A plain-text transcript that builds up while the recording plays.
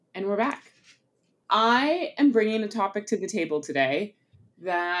we're back. I am bringing a topic to the table today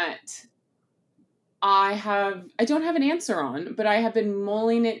that I don't have an answer on, but I have been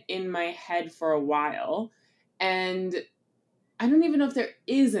mulling it in my head for a while. And I don't even know if there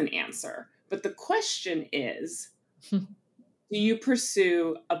is an answer. But the question is, do you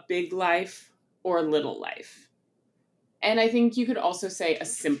pursue a big life or a little life? And I think you could also say a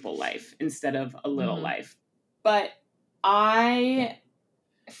simple life instead of a little life. But I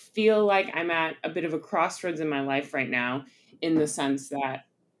feel like I'm at a bit of a crossroads in my life right now, in the sense that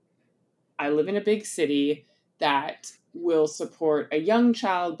I live in a big city that will support a young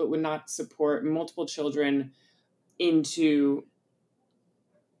child but would not support multiple children into,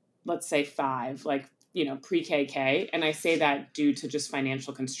 let's say, 5, like, pre-KK. And I say that due to just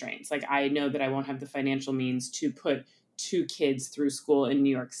financial constraints. Like, I know that I won't have the financial means to put 2 kids through school in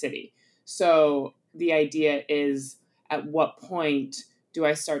New York City. So the idea is, at what point do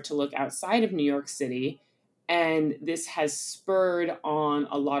I start to look outside of New York City? And this has spurred on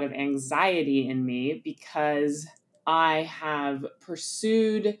a lot of anxiety in me because I have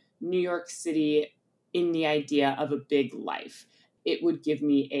pursued New York City in the idea of a big life. It would give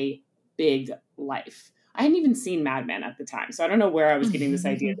me a big life. I hadn't even seen Mad Men at the time, so I don't know where I was getting this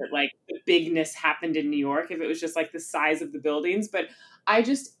idea that like the bigness happened in New York, if it was just like the size of the buildings. But I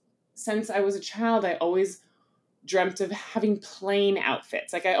just, since I was a child, I always dreamt of having plain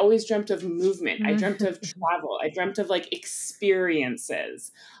outfits. Like, I always dreamt of movement. I dreamt of travel. I dreamt of like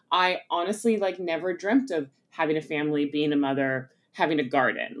experiences. I honestly like never dreamt of having a family, being a mother, having a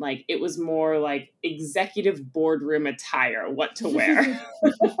garden. Like, it was more like executive boardroom attire, what to wear.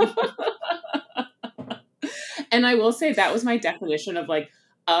 And I will say that was my definition of like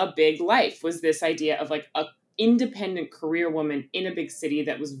a big life, was this idea of like a independent career woman in a big city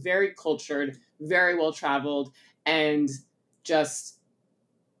that was very cultured, very well traveled, and just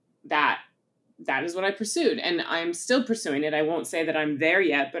that is what I pursued. And I'm still pursuing it. I won't say that I'm there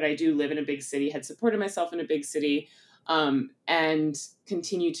yet, but I do live in a big city, had supported myself in a big city, and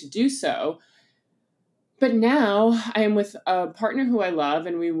continue to do so. But now I am with a partner who I love,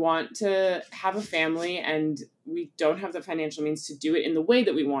 and we want to have a family, and we don't have the financial means to do it in the way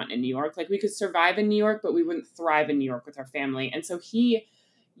that we want in New York. Like, we could survive in New York, but we wouldn't thrive in New York with our family. And so he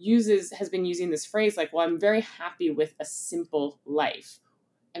has been using this phrase like, well, I'm very happy with a simple life.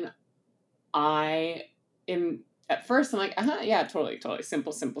 And I am, at first I'm like, yeah, totally.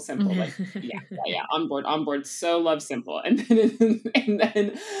 Simple. Like, yeah, on board. So love simple. And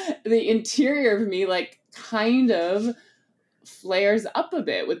then the interior of me like kind of flares up a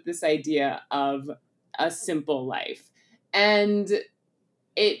bit with this idea of a simple life. And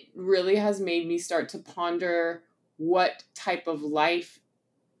it really has made me start to ponder what type of life,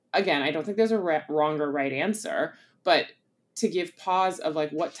 again, I don't think there's a wrong or right answer, but to give pause of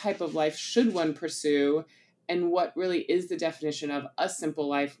like, what type of life should one pursue, and what really is the definition of a simple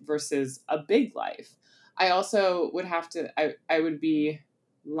life versus a big life. I also would have to, I would be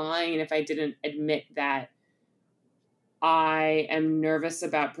lying if I didn't admit that I am nervous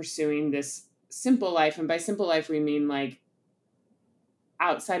about pursuing this simple life. And by simple life, we mean like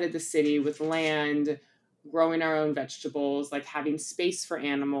outside of the city with land, growing our own vegetables, like having space for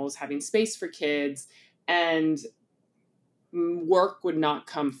animals, having space for kids, and work would not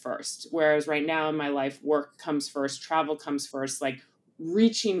come first. Whereas right now in my life, work comes first, travel comes first, like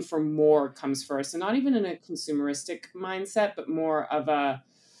reaching for more comes first. And not even in a consumeristic mindset, but more of a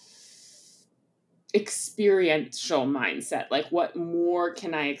experiential mindset. Like, what more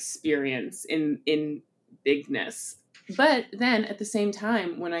can I experience in bigness? But then at the same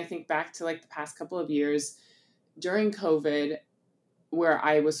time, when I think back to like the past couple of years during COVID, where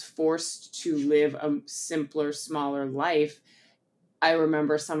I was forced to live a simpler, smaller life, I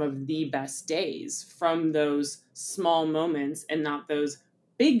remember some of the best days from those small moments and not those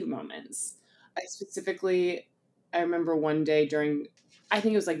big moments. I remember one day during, I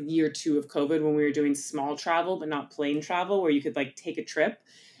think it was like year 2 of COVID, when we were doing small travel, but not plane travel, where you could like take a trip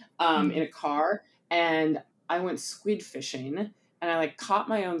in a car. And I went squid fishing, and I like caught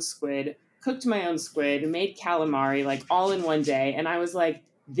my own squid, cooked my own squid, made calamari, like all in one day. And I was like,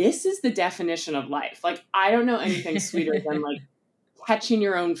 this is the definition of life. Like, I don't know anything sweeter than like catching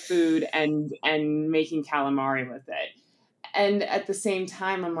your own food and making calamari with it. And at the same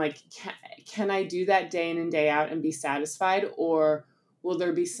time, I'm like, can I do that day in and day out and be satisfied? Or will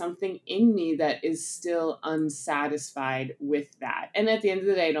there be something in me that is still unsatisfied with that? And at the end of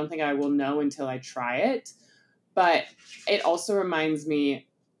the day, I don't think I will know until I try it. But it also reminds me,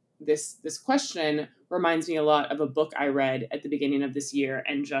 this question reminds me a lot of a book I read at the beginning of this year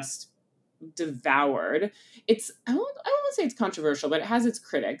and just devoured. I won't won't say it's controversial, but it has its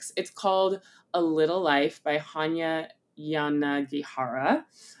critics. It's called A Little Life by Hanya Yanagihara.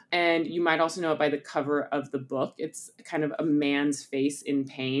 And you might also know it by the cover of the book. It's kind of a man's face in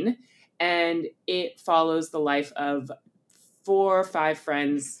pain. And it follows the life of four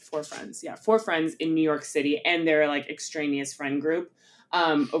friends in New York City and their like extraneous friend group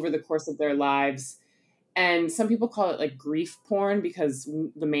over the course of their lives. And some people call it like grief porn because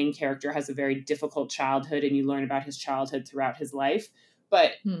the main character has a very difficult childhood and you learn about his childhood throughout his life.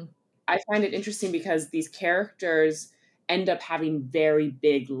 But I find it interesting because these characters end up having very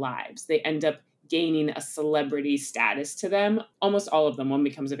big lives. They end up gaining a celebrity status to them. Almost all of them. One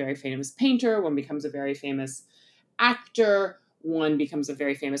becomes a very famous painter, one becomes a very famous actor, one becomes a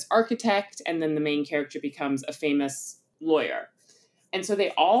very famous architect, and then the main character becomes a famous lawyer. And so they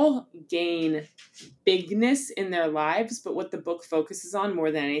all gain bigness in their lives, but what the book focuses on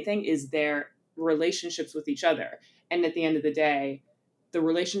more than anything is their relationships with each other. And at the end of the day, the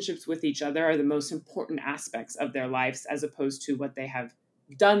relationships with each other are the most important aspects of their lives as opposed to what they have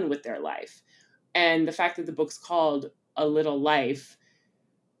done with their life. And the fact that the book's called A Little Life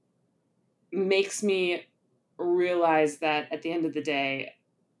makes me realize that at the end of the day,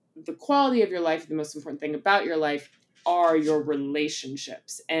 the quality of your life, the most important thing about your life are your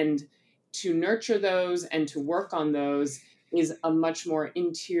relationships. And to nurture those and to work on those is a much more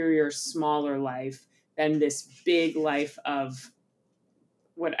interior, smaller life than this big life of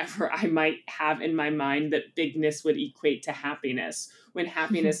whatever I might have in my mind that bigness would equate to happiness, when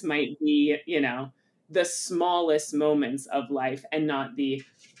happiness might be, the smallest moments of life and not the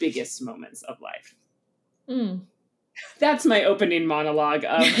biggest moments of life. That's my opening monologue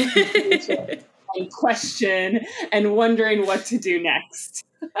of and question and wondering what to do next.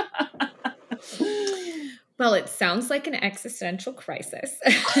 Well, it sounds like an existential crisis.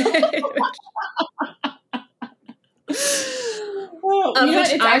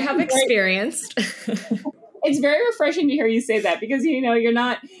 Which I have experienced. It's very refreshing to hear you say that because, you're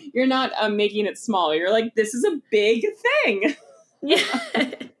not making it small. You're like, this is a big thing.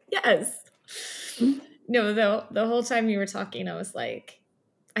 Yeah. Yes. No, the whole time you were talking, I was like,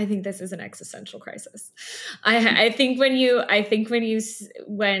 I think this is an existential crisis. I think when you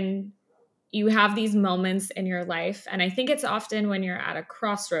have these moments in your life, and I think it's often when you're at a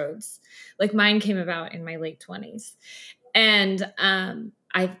crossroads, like mine came about in my late 20s. And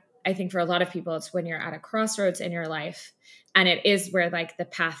I think for a lot of people, it's when you're at a crossroads in your life, and it is where like the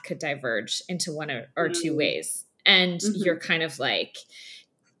path could diverge into one or two ways. And you're kind of like,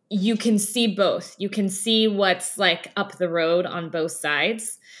 you can see both. You can see what's like up the road on both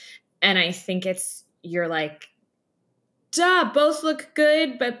sides. And I think you're like, duh, both look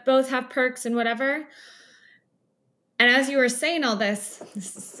good, but both have perks and whatever. And as you were saying all this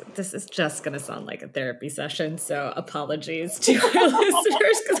is just going to sound like a therapy session. So apologies to our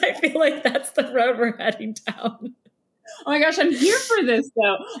listeners, because I feel like that's the road we're heading down. Oh my gosh, I'm here for this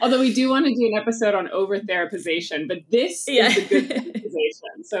though. Although we do want to do an episode on over-therapization, but this is a good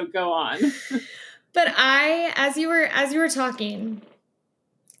therapization. So go on. But as you were talking,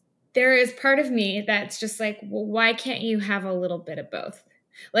 there is part of me that's just like, well, why can't you have a little bit of both?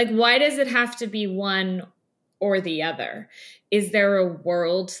 Like, why does it have to be one or the other? Is there a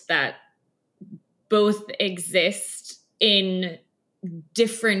world that both exist in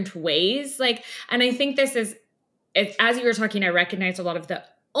different ways? Like, and I think this is, as you were talking, I recognized a lot of the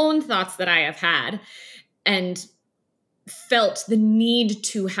own thoughts that I have had and felt the need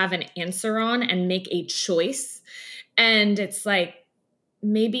to have an answer on and make a choice. And it's like,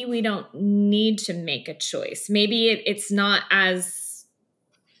 maybe we don't need to make a choice. Maybe it's not as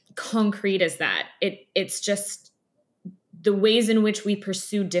concrete as that. It's just the ways in which we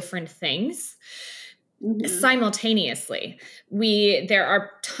pursue different things simultaneously. There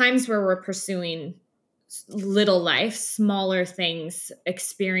are times where we're pursuing little life, smaller things,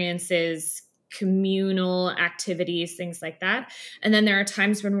 experiences, communal activities, things like that. And then there are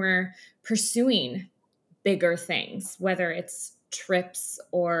times when we're pursuing bigger things, whether it's trips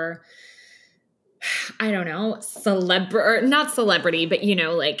or, I don't know, not celebrity, but,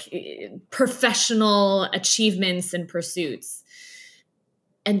 like professional achievements and pursuits.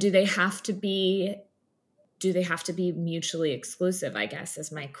 And do they have to be mutually exclusive, I guess,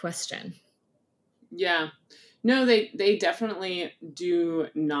 is my question. Yeah. No, they definitely do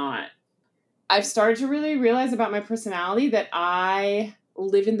not. I've started to really realize about my personality that I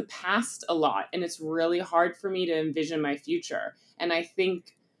live in the past a lot, and it's really hard for me to envision my future. And I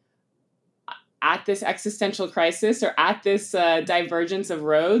think at this existential crisis or at this divergence of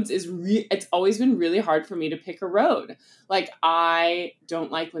roads it's always been really hard for me to pick a road. Like, I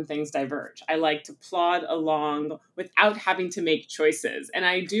don't like when things diverge. I like to plod along without having to make choices. And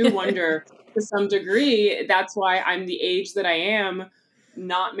I do wonder to some degree, that's why I'm the age that I am,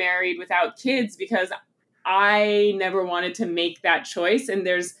 not married, without kids, because I never wanted to make that choice. And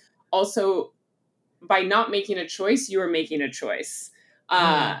there's also, by not making a choice, you are making a choice.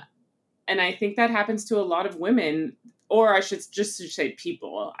 And I think that happens to a lot of women, or I should just say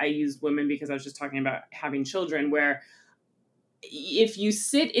people. I use women because I was just talking about having children, where if you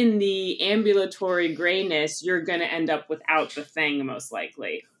sit in the ambulatory grayness, you're going to end up without the thing, most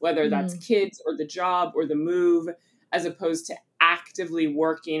likely, whether that's kids or the job or the move, as opposed to actively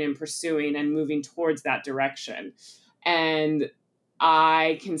working and pursuing and moving towards that direction. And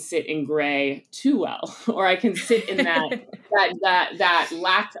I can sit in gray too well, or I can sit in that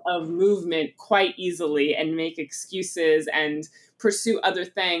lack of movement quite easily and make excuses and pursue other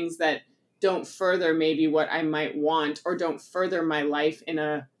things that don't further maybe what I might want, or don't further my life in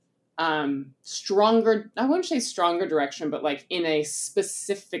a stronger, I wouldn't say stronger direction, but like in a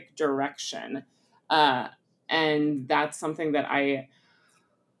specific direction. And that's something that I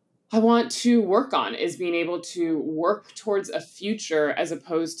want to work on, is being able to work towards a future as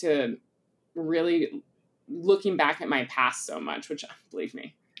opposed to really looking back at my past so much, which, believe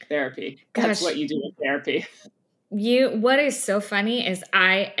me, therapy. That's what you do in therapy. What is so funny is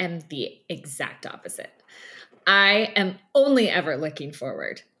I am the exact opposite. I am only ever looking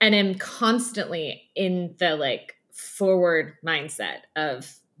forward and am constantly in the like forward mindset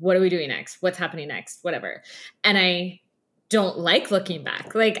of what are we doing next? What's happening next? Whatever. And I don't like looking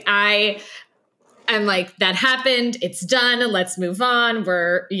back. Like I'm like, that happened. It's done. Let's move on.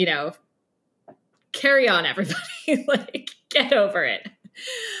 We're, carry on, everybody. Like, get over it.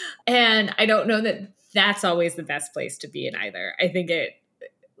 And I don't know that that's always the best place to be in either. I think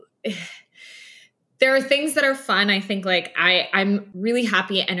there are things that are fun. I think like I'm really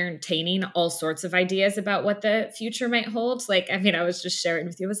happy entertaining all sorts of ideas about what the future might hold. Like, I mean, I was just sharing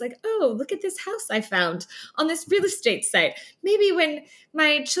with you. I was like, oh, look at this house I found on this real estate site. Maybe when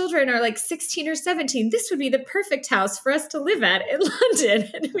my children are like 16 or 17, this would be the perfect house for us to live at in London.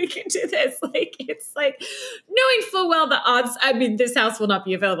 And we can do this. Like, it's like knowing full well the odds, I mean, this house will not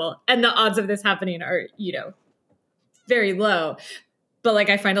be available. And the odds of this happening are, very low. But like,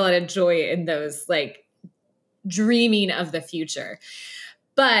 I find a lot of joy in those, like, dreaming of the future.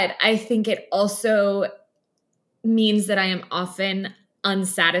 But I think it also means that I am often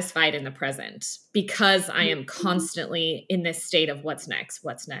unsatisfied in the present because I am constantly in this state of what's next,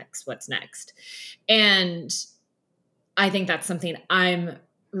 what's next, what's next. And I think that's something I'm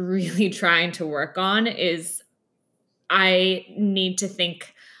really trying to work on, is I need to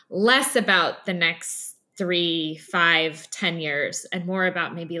think less about the next 3, 5, 10 years and more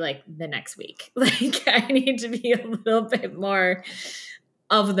about maybe like the next week. Like, I need to be a little bit more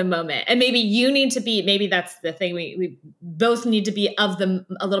of the moment. And maybe you need to be, maybe that's the thing. We both need to be a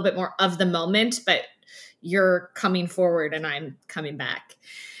little bit more of the moment, but you're coming forward and I'm coming back.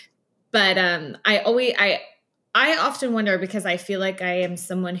 But I often wonder, because I feel like I am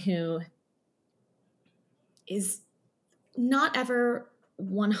someone who is not ever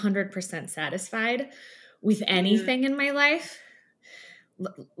 100% satisfied with anything in my life,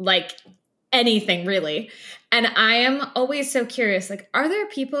 like anything really. And I am always so curious, like, are there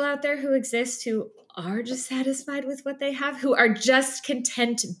people out there who exist who are just satisfied with what they have, who are just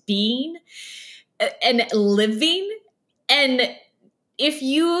content being and living? And if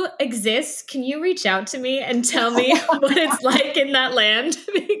you exist, can you reach out to me and tell me what it's like in that land?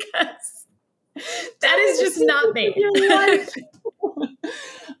 Because that is just not me.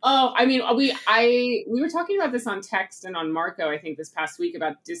 Oh, I mean, we were talking about this on text and on Marco, I think, this past week,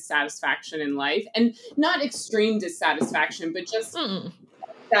 about dissatisfaction in life, and not extreme dissatisfaction, but just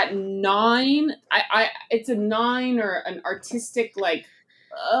that 9. It's a 9, or an artistic, like,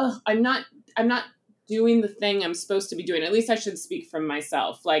 I'm not doing the thing I'm supposed to be doing. At least I should speak from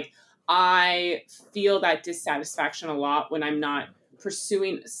myself. Like, I feel that dissatisfaction a lot when I'm not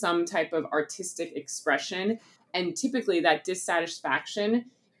pursuing some type of artistic expression. And typically that dissatisfaction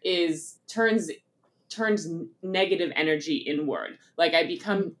turns negative energy inward. Like, I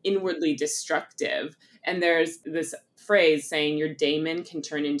become inwardly destructive. And there's this phrase saying your daemon can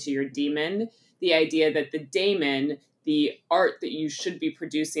turn into your demon. The idea that the daemon, the art that you should be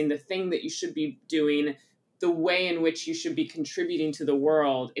producing, the thing that you should be doing, the way in which you should be contributing to the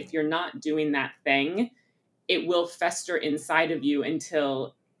world, if you're not doing that thing, it will fester inside of you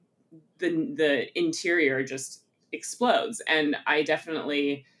until the interior just explodes. And I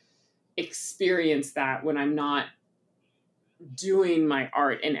definitely experience that when I'm not doing my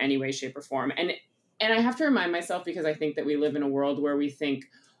art in any way, shape, or form. And I have to remind myself, because I think that we live in a world where we think,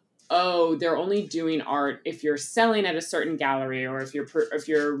 oh, they're only doing art if you're selling at a certain gallery, or if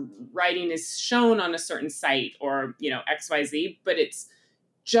your writing is shown on a certain site, or XYZ. But it's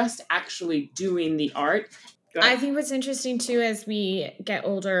just actually doing the art. I think what's interesting too, as we get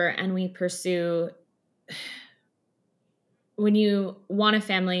older and we pursue, when you want a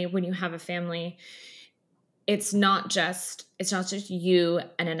family, when you have a family, it's not just you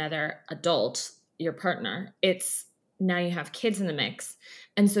and another adult, your partner. It's now you have kids in the mix.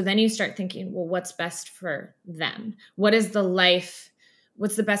 And so then you start thinking, well, what's best for them? What's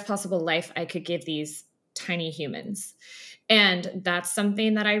the best possible life I could give these tiny humans? And that's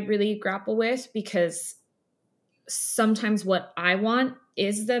something that I really grapple with, because sometimes what I want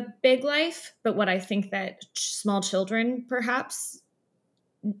is the big life, but what I think that small children perhaps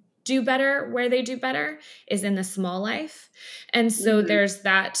do better, where they do better, is in the small life. And so there's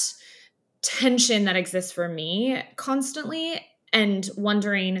that tension that exists for me constantly, and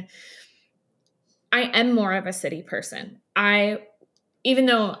wondering, I am more of a city person. Even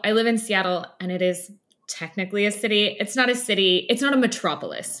though I live in Seattle and it is technically a city, it's not a city, it's not a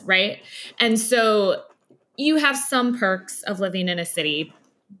metropolis, right? And so you have some perks of living in a city,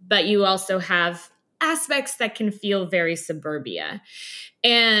 but you also have aspects that can feel very suburbia.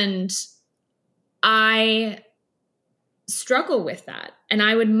 And I struggle with that. And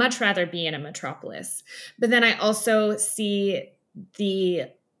I would much rather be in a metropolis. But then I also see the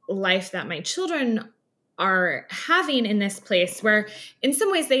life that my children are having in this place, where in some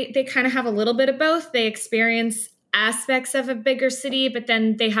ways they kind of have a little bit of both. They experience aspects of a bigger city, but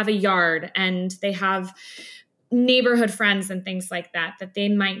then they have a yard and they have neighborhood friends and things like that they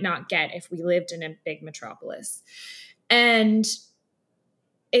might not get if we lived in a big metropolis. And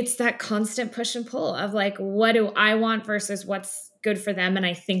it's that constant push and pull of like, what do I want versus what's good for them? And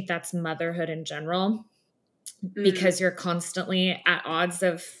I think that's motherhood in general, because you're constantly at odds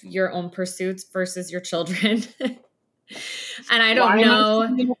of your own pursuits versus your children. And I don't know. Why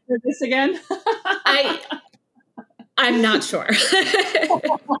am I for this again? I'm not sure.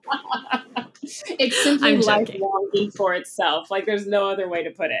 It's simply life longing for itself. Like, there's no other way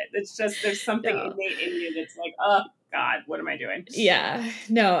to put it. It's just, there's something innate in you that's like, oh God, what am I doing? Yeah,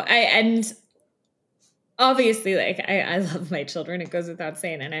 no, and obviously, like, I love my children. It goes without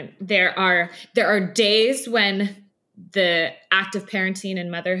saying. And there are days when the act of parenting and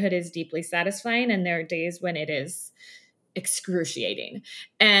motherhood is deeply satisfying, and there are days when it is excruciating.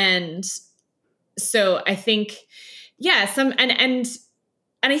 And so I think, and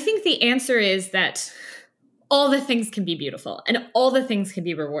I think the answer is that all the things can be beautiful and all the things can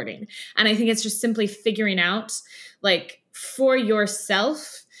be rewarding. And I think it's just simply figuring out, like, for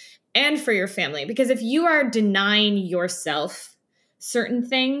yourself and for your family. Because if you are denying yourself certain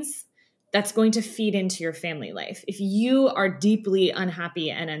things, that's going to feed into your family life. If you are deeply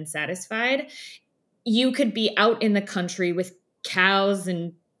unhappy and unsatisfied, you could be out in the country with cows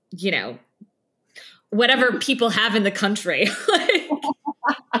and, whatever people have in the country.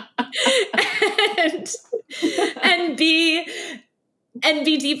 and be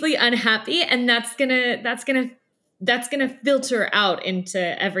deeply unhappy, and that's gonna filter out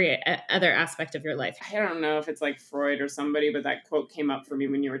into every other aspect of your life. I don't know if it's like Freud or somebody, but that quote came up for me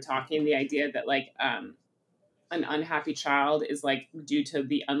when you were talking, the idea that like an unhappy child is like due to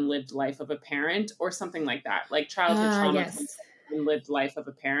the unlived life of a parent or something like that, like childhood trauma, yes. Unlived life of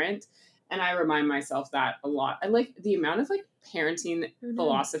a parent. And I remind myself that a lot. I like the amount of like parenting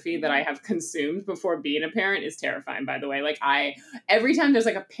philosophy that I have consumed before being a parent is terrifying, by the way. Like every time there's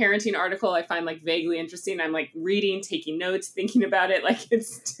like a parenting article I find like vaguely interesting, I'm like reading, taking notes, thinking about it. Like,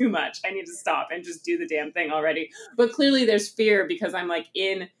 it's too much. I need to stop and just do the damn thing already. But clearly there's fear, because I'm like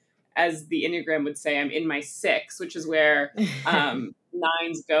as the Enneagram would say, I'm in my 6, which is where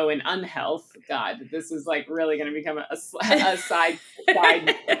 9s go in unhealth. God, this is like really going to become a side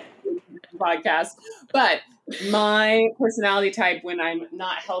podcast. But my personality type, when I'm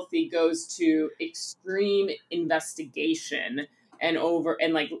not healthy, goes to extreme investigation and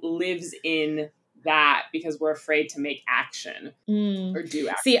like lives in that, because we're afraid to make action or do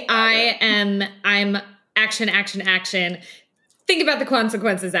action. See, I'm action. Think about the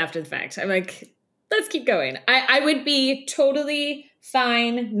consequences after the fact. I'm like, let's keep going. I would be totally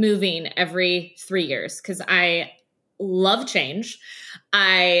fine moving every 3 years, because I love change.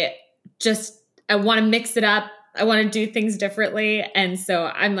 I want to mix it up. I want to do things differently. And so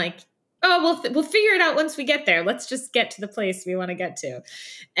I'm like, oh, we'll figure it out once we get there. Let's just get to the place we want to get to.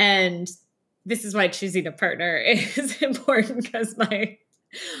 And this is why choosing a partner is important, because my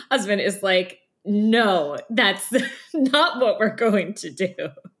husband is like, no, that's not what we're going to do.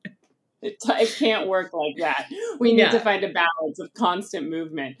 It can't work like that. We need to find a balance of constant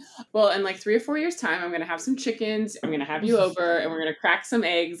movement. Well, in like 3 or 4 years' time, I'm going to have some chickens. I'm going to have you over and we're going to crack some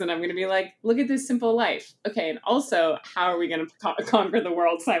eggs. And I'm going to be like, look at this simple life. Okay. And also, how are we going to conquer the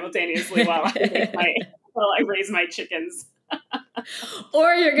world simultaneously while I raise my chickens?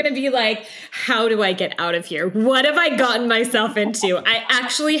 Or you're going to be like, how do I get out of here? What have I gotten myself into? I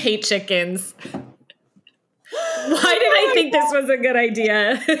actually hate chickens. Why did I think this was a good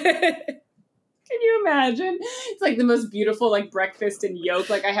idea? Can you imagine? It's like the most beautiful like breakfast and yolk.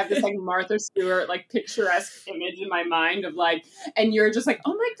 Like I have this like Martha Stewart like picturesque image in my mind of like, and you're just like,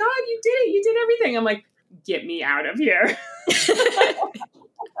 oh my God, you did it. You did everything. I'm like, get me out of here.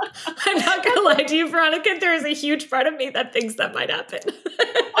 I'm not going to lie to you, Veronica. There is a huge part of me that thinks that might happen.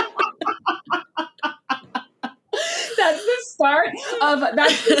 That's the start of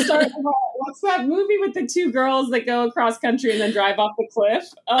what's that movie with the 2 girls that go across country and then drive off the cliff?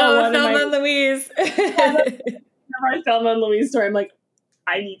 Thelma and Louise. My Thelma and Louise story. I'm like,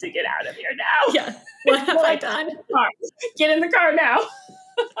 I need to get out of here now. Yeah. What have I done? Get in the car now.